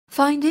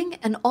Finding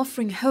and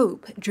offering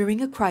hope during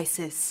a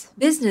crisis.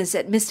 Business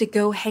at Mr.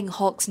 Goh Heng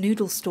Hoc's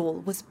noodle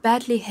stall was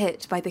badly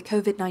hit by the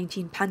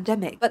COVID-19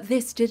 pandemic, but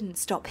this didn't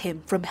stop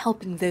him from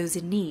helping those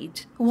in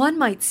need. One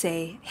might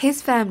say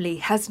his family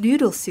has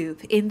noodle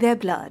soup in their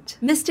blood.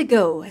 Mr.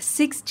 Goh,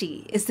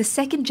 60, is the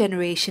second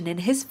generation in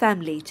his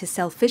family to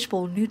sell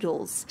fishbowl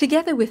noodles.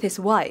 Together with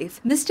his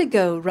wife, Mr.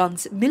 Goh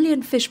runs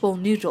Million Fishbowl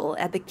Noodle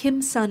at the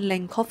Kim San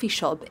Leng coffee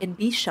shop in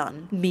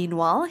Bishan.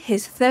 Meanwhile,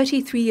 his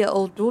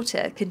 33-year-old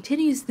daughter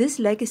continues this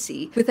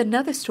legacy with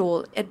another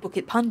stall at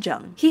Bukit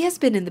Panjang. He has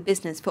been in the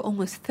business for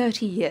almost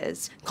 30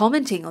 years.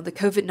 Commenting on the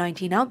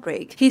COVID-19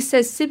 outbreak, he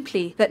says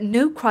simply that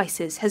no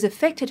crisis has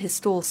affected his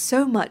stall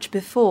so much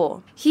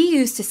before. He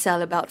used to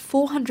sell about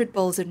 400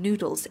 bowls of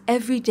noodles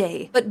every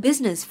day, but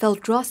business fell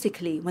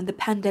drastically when the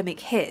pandemic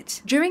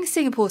hit. During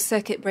Singapore's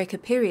circuit breaker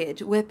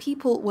period, where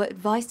people were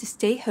advised to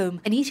stay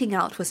home and eating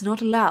out was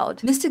not allowed,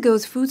 Mr.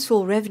 Goh's food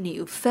stall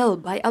revenue fell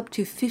by up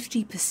to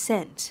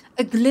 50%.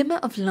 A glimmer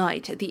of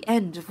light at the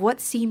end of what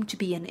seemed to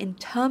be an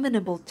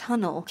interminable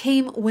tunnel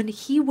came when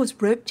he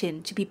was roped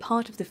in to be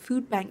part of the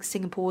Food Bank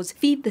Singapore's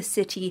Feed the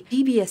City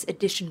DBS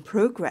Edition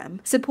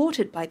program,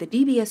 supported by the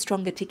DBS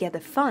Stronger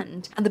Together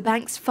Fund and the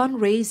bank's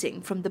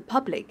fundraising from the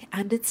public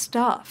and its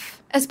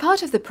staff. As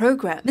part of the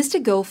program,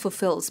 Mr. Goh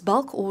fulfills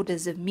bulk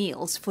orders of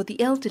meals for the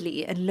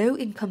elderly and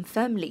low-income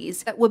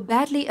families that were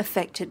badly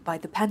affected by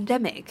the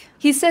pandemic.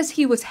 He says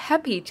he was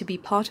happy to be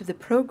part of the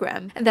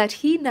program and that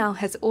he now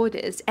has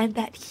orders and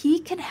that he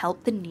can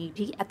help the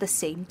needy at the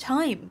same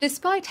time.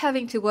 Despite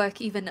having to work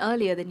even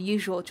earlier than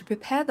usual to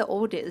prepare the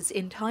orders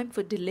in time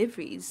for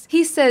deliveries,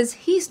 he says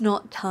he's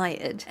not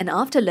tired, and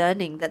after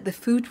learning that the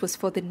food was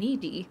for the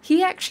needy,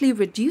 he actually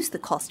reduced the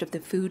cost of the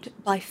food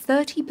by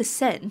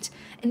 30%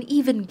 and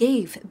even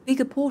gave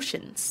bigger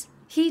portions.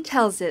 He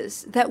tells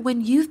us that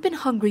when you've been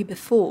hungry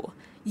before,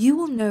 you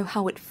will know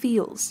how it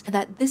feels, and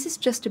that this is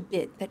just a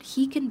bit that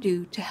he can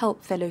do to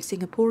help fellow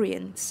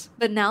Singaporeans.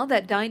 But now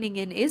that dining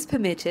in is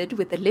permitted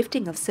with the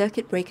lifting of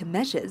circuit breaker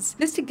measures,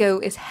 Mr.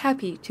 Goh is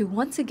happy to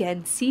once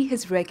again see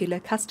his regular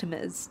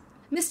customers.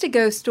 Mr.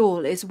 Goh's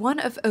stall is one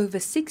of over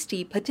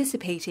 60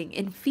 participating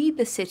in Feed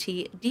the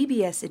City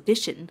DBS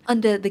Edition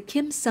under the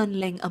Kim San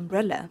Leng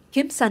umbrella.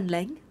 Kim San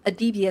Leng, a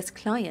DBS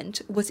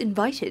client, was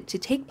invited to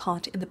take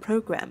part in the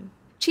program.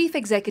 Chief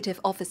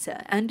Executive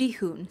Officer Andy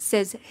Hoon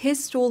says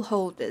his stall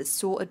holders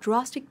saw a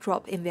drastic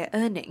drop in their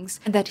earnings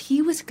and that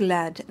he was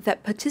glad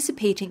that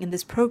participating in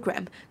this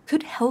program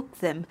could help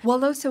them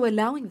while also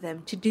allowing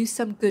them to do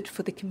some good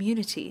for the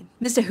community.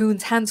 Mr.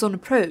 Hoon's hands-on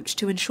approach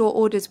to ensure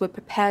orders were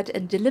prepared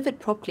and delivered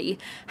properly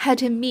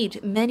had him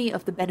meet many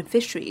of the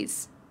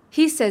beneficiaries.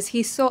 He says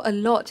he saw a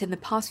lot in the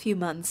past few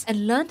months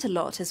and learnt a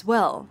lot as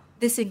well.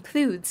 This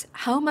includes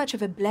how much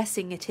of a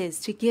blessing it is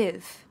to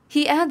give.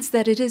 He adds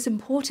that it is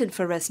important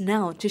for us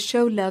now to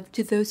show love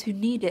to those who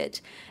need it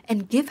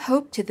and give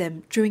hope to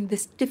them during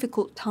this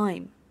difficult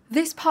time.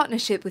 This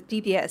partnership with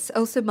DBS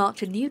also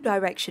marked a new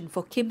direction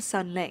for Kim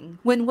San Leng.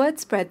 When word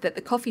spread that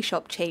the coffee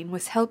shop chain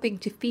was helping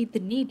to feed the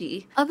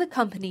needy, other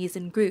companies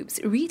and groups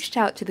reached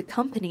out to the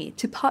company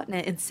to partner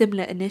in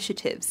similar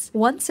initiatives.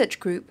 One such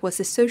group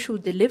was a social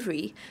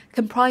delivery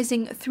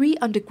comprising 3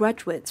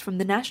 undergraduates from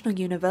the National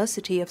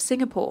University of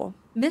Singapore.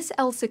 Miss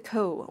Elsa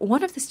Koh,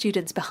 one of the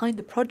students behind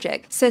the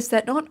project, says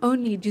that not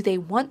only do they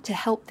want to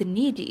help the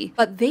needy,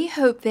 but they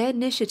hope their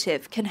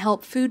initiative can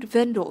help food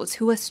vendors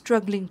who are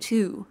struggling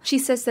too. She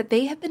says that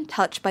they have been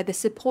touched by the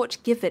support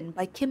given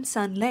by Kim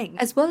San Leng,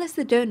 as well as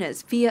the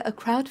donors via a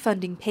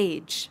crowdfunding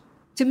page.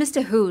 To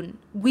Mr. Hoon,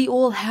 we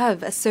all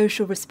have a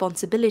social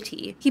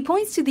responsibility. He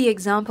points to the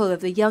example of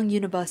the young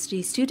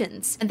university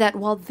students and that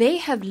while they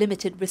have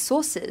limited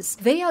resources,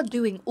 they are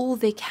doing all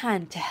they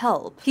can to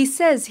help. He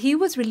says he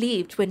was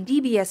relieved when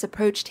DBS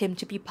approached him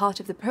to be part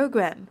of the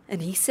program,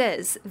 and he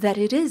says that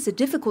it is a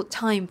difficult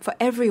time for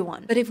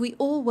everyone, but if we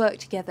all work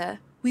together,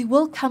 we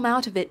will come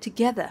out of it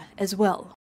together as well.